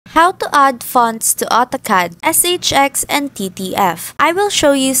How to add fonts to AutoCAD, SHX and TTF. I will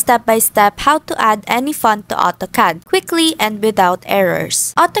show you step by step how to add any font to AutoCAD quickly and without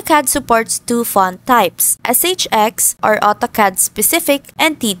errors. AutoCAD supports two font types, SHX or AutoCAD specific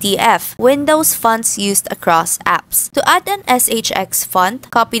and TTF, Windows fonts used across apps. To add an SHX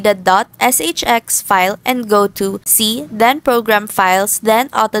font, copy the .shx file and go to C, then Program Files, then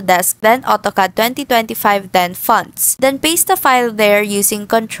Autodesk, then AutoCAD 2025, then Fonts. Then paste the file there using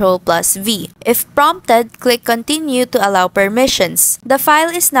Ctrl+V. If prompted, click Continue to allow permissions. The file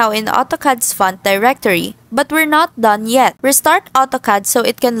is now in AutoCAD's font directory, but we're not done yet. Restart AutoCAD so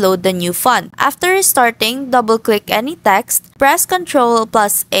it can load the new font. After restarting, double-click any text, press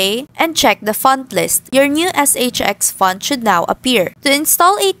Ctrl+A, and check the font list. Your new SHX font should now appear. To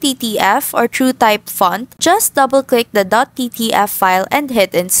install a TTF or TrueType font, just double-click the .ttf file and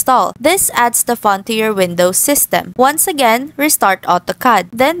hit Install. This adds the font to your Windows system. Once again, restart AutoCAD.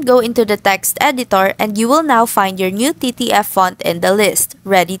 Then go into the text editor and you will now find your new TTF font in the list,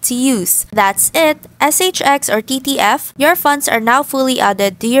 ready to use. That's it! SHX or TTF, your fonts are now fully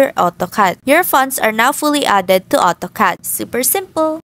added to your AutoCAD. Your fonts are now fully added to AutoCAD. Super simple!